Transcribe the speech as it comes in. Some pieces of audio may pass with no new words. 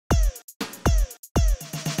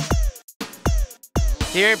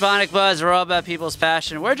Here at Bionic Buzz, we're all about people's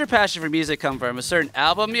passion. Where'd your passion for music come from? A certain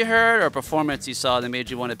album you heard or a performance you saw that made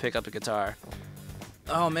you want to pick up a guitar?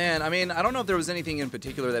 Oh man, I mean, I don't know if there was anything in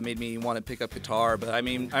particular that made me want to pick up guitar, but I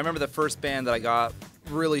mean, I remember the first band that I got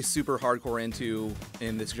really super hardcore into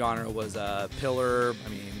in this genre was Pillar. I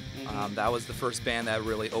mean, that was the first band that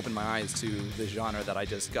really opened my eyes to the genre that I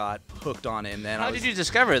just got hooked on. And then How did you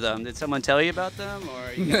discover them? Did someone tell you about them,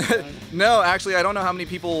 or you got No, actually, I don't know how many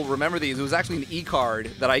people remember these. It was actually an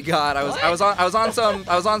e-card that I got. I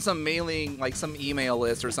was on some mailing, like some email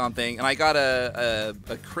list or something, and I got a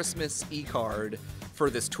Christmas e-card for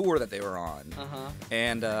this tour that they were on.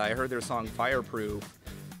 And I heard their song Fireproof,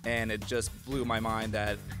 and it just blew my mind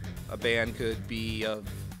that a band could be of,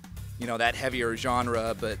 you know, that heavier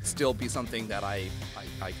genre, but still be something that I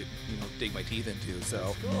could, you know, dig my teeth into.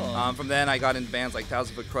 So cool. From then I got into bands like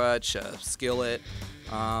Thousand Foot Crutch, Skillet.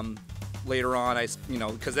 Later on,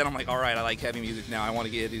 because then I'm like, all right, I like heavy music now. I want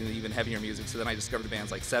to get into even heavier music. So then I discovered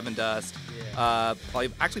bands like Seven Dust.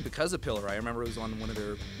 Actually because of Pillar. I remember it was on one of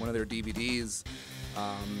their DVDs.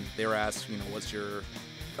 They were asked, you know, if you're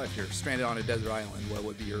stranded on a desert island, what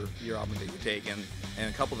would be your album that you take? And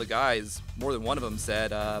a couple of the guys, more than one of them,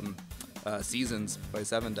 said Seasons by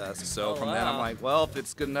Seven Dust. So from then I'm like, well, if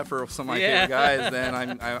it's good enough for some of my favorite guys, then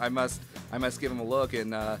I must give them a look.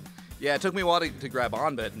 And yeah, it took me a while to grab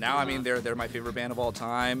on, but now I mean they're my favorite band of all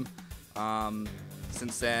time.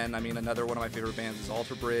 Since then, I mean, another one of my favorite bands is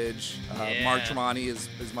Alter Bridge. Mark Tremonti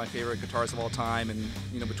is my favorite guitarist of all time, and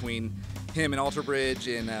you know, between him and Alter Bridge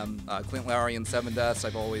and Clint Lowry and Seven Dust,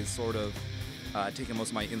 I've always sort of taken most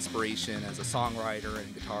of my inspiration as a songwriter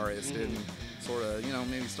and guitarist, and sort of, you know,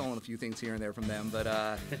 maybe stolen a few things here and there from them,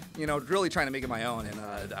 but you know, really trying to make it my own, and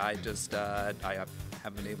I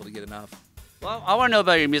haven't been able to get enough. Well, I want to know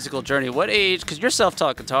about your musical journey. What age, because you're a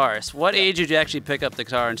self-taught guitarist, what age did you actually pick up the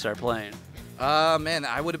guitar and start playing? Man,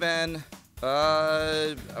 I would have been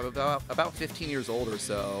about 15 years old or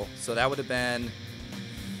so. So that would have been,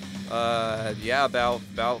 yeah,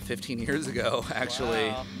 about 15 years ago,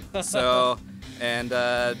 actually. Wow. So, and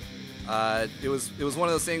it was one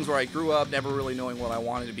of those things where I grew up never really knowing what I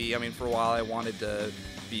wanted to be. I mean, for a while I wanted to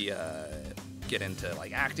be get into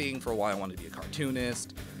like acting. For a while I wanted to be a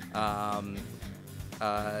cartoonist. I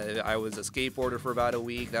was a skateboarder for about a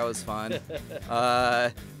week. That was fun.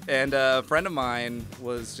 And a friend of mine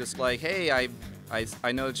was just like, "Hey,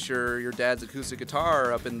 I noticed your dad's acoustic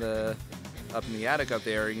guitar up in the attic up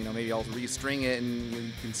there. You know, maybe I'll restring it and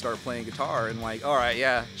you can start playing guitar." And like, all right,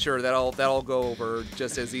 yeah, sure, that'll go over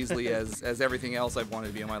just as easily as everything else I've wanted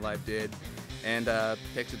to be in my life did. And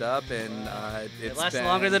picked it up, and it lasted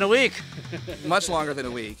longer than a week. Much longer than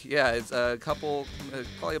a week. Yeah, it's a couple,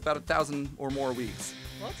 probably about 1,000 or more weeks.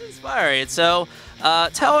 Well, that's inspiring. So,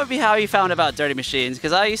 tell me how you found about Dirty Machines,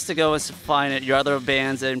 because I used to go and find your other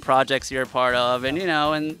bands and projects you're a part of, and you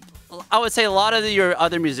know, and I would say a lot of your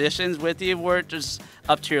other musicians with you weren't just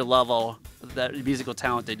up to your level, that musical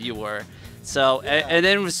talent that you were. So, and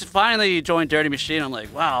then finally you joined Dirty Machine. I'm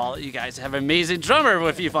like, wow, you guys have an amazing drummer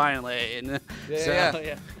with you finally. And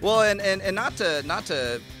yeah. Well, and not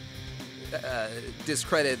to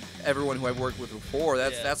discredit everyone who I've worked with before.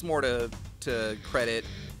 That's more to credit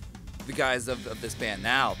the guys of this band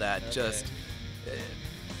now. That just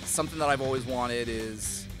something that I've always wanted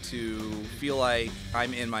is to feel like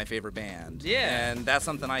I'm in my favorite band. Yeah. And that's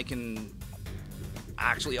something I can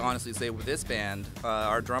actually honestly say with this band.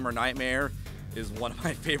 Our drummer Nightmare is one of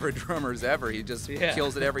my favorite drummers ever. He just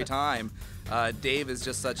kills it every time. Dave is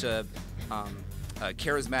just such a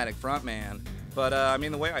charismatic frontman. But I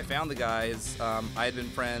mean, the way I found the guys, I had been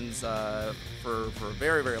friends for a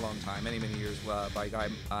very, very long time, many years, by a guy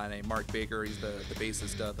named Mark Baker. He's the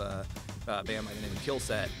bassist of a band by the name of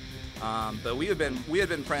Killset. But we had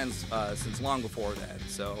been friends since long before then.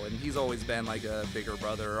 So, and he's always been like a bigger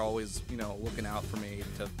brother, always, you know, looking out for me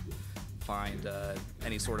to find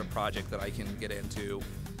any sort of project that I can get into.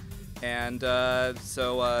 And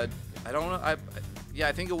so I don't know.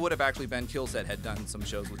 I think it would have actually been Killset had done some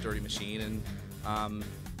shows with Dirty Machine, and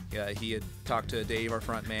he had talked to Dave, our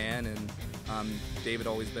front man, and Dave had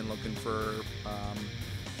always been looking for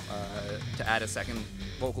to add a second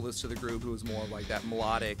vocalist to the group who was more like that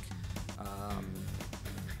melodic.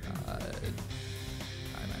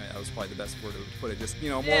 That was probably the best word to put it. Just, you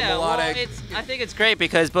know, more melodic. Well, I think it's great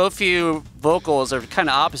because both of you vocals are kind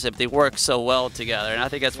of opposite. But they work so well together, and I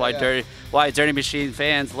think that's why Dirty Machine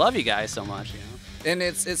fans love you guys so much. You know? And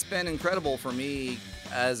it's been incredible for me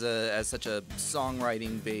as such a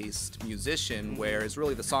songwriting-based musician, where it's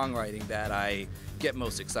really the songwriting that I get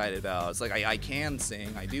most excited about. It's like I can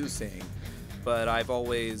sing, I do sing, but I've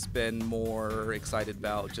always been more excited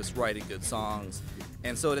about just writing good songs.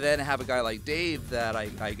 And so to then have a guy like Dave that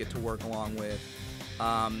I get to work along with,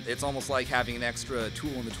 it's almost like having an extra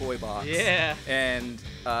tool in the toy box. Yeah. And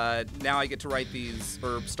now I get to write these,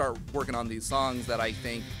 or start working on these songs that I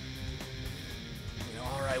think, you know,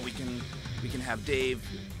 all right, we can have Dave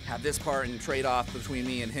have this part and trade off between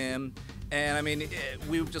me and him. And I mean,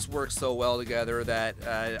 we've just worked so well together that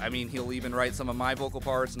I mean, he'll even write some of my vocal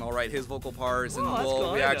parts, and I'll write his vocal parts, and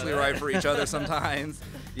we actually write for each other sometimes.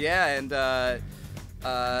 Yeah, and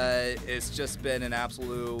it's just been an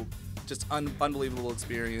absolute, just unbelievable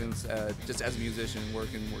experience, just as a musician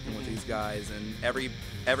working with these guys, and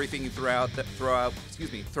everything you throw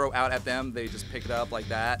out at them, they just pick it up like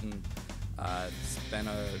that, and it's been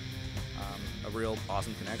a real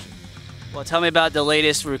awesome connection. Well, tell me about the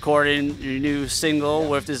latest recording, your new single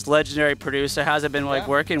with this legendary producer. How's it been like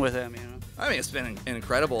working with him? You know? I mean, it's been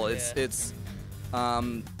incredible. It's just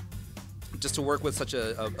to work with such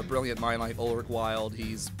a brilliant mind like Ulrich Wilde.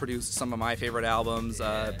 He's produced some of my favorite albums.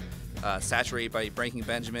 Saturate by Breaking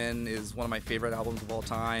Benjamin is one of my favorite albums of all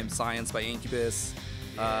time. Science by Incubus,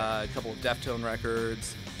 a couple of Deftone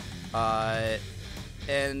records. But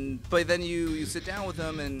then you sit down with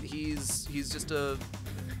him, and he's just a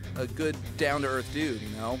good down-to-earth dude, you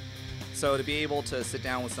know? So to be able to sit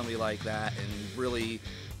down with somebody like that and really,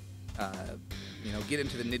 you know, get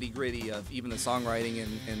into the nitty-gritty of even the songwriting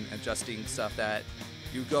and adjusting stuff that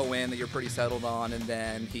you go in that you're pretty settled on, and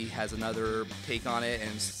then he has another take on it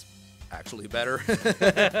and it's actually better,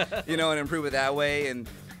 you know, and improve it that way. And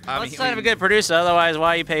that's kind of a good producer, otherwise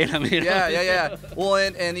why are you paying him? You know? Yeah. Well,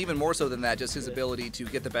 and even more so than that, just his ability to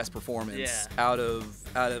get the best performance out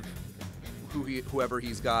of whoever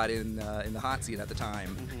he's got in the hot seat at the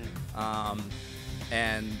time,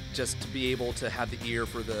 and just to be able to have the ear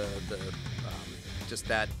for the just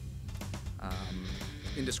that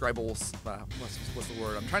indescribable, what's the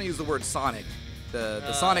word? I'm trying to use the word sonic,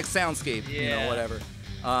 the sonic soundscape, you know, whatever.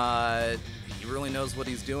 He really knows what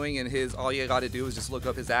he's doing, and all you got to do is just look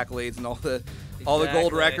up his accolades and all the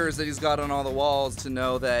gold records that he's got on all the walls to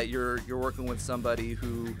know that you're working with somebody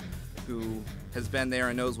who has been there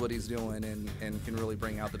and knows what he's doing, and can really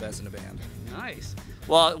bring out the best in a band. Nice.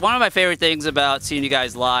 Well, one of my favorite things about seeing you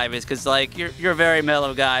guys live is because, like, you're a very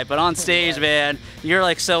mellow guy, but on stage, man, you're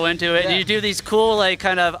like so into it, and you do these cool, like,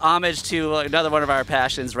 kind of homage to another one of our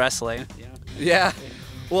passions, wrestling. Yeah.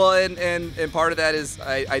 Well, and part of that is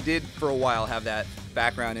I did for a while have that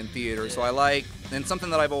background in theater, so I like, and something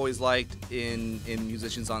that I've always liked in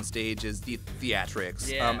musicians on stage is the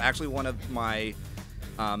theatrics. Actually, one of my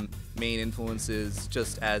main influences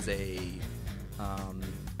just as a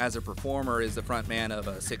performer is the front man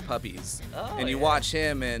of Sick Puppies. And you watch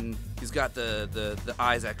him, and he's got the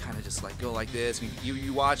eyes that kind of just like go like this. And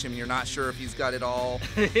you watch him, and you're not sure if he's got it all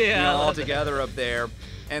you know, all together up there.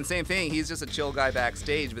 And same thing, he's just a chill guy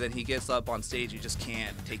backstage, but then he gets up on stage, you just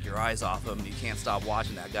can't take your eyes off him. You can't stop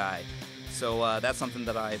watching that guy. So that's something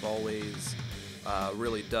that I've always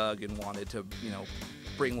really dug and wanted to, you know,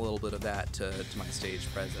 bring a little bit of that to my stage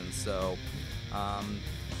presence. So,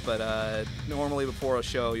 but normally before a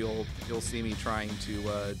show, you'll see me trying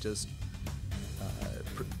to just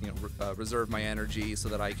reserve my energy so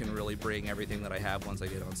that I can really bring everything that I have once I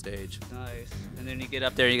get on stage. Nice. And then you get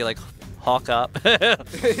up there, and you get like hawk up. yeah,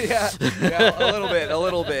 a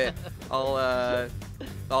little bit.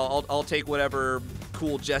 I'll take whatever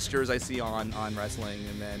cool gestures I see on wrestling,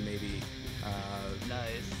 and then maybe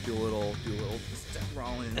do a little Seth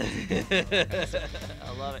Rollins.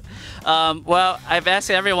 I love it. Well, I've asked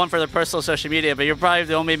everyone for their personal social media, but you're probably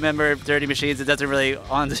the only member of Dirty Machines that doesn't really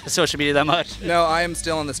on social media that much. No, I am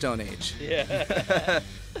still in the Stone Age. Yeah.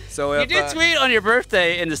 So you did tweet on your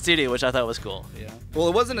birthday in the studio, which I thought was cool. Yeah. Well,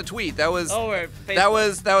 it wasn't a tweet. That was that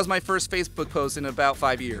was my first Facebook post in about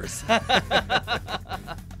 5 years.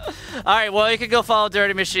 All right. Well, you can go follow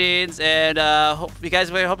Dirty Machines, and hope you guys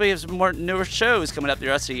have some more newer shows coming up the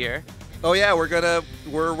rest of the year. Oh yeah, we're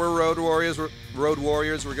road warriors.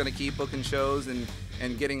 We're gonna keep booking shows and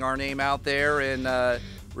getting our name out there, and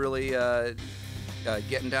really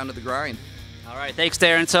getting down to the grind. All right. Thanks,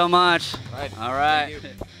 Darren, so much. All right. All right.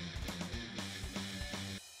 Thank you.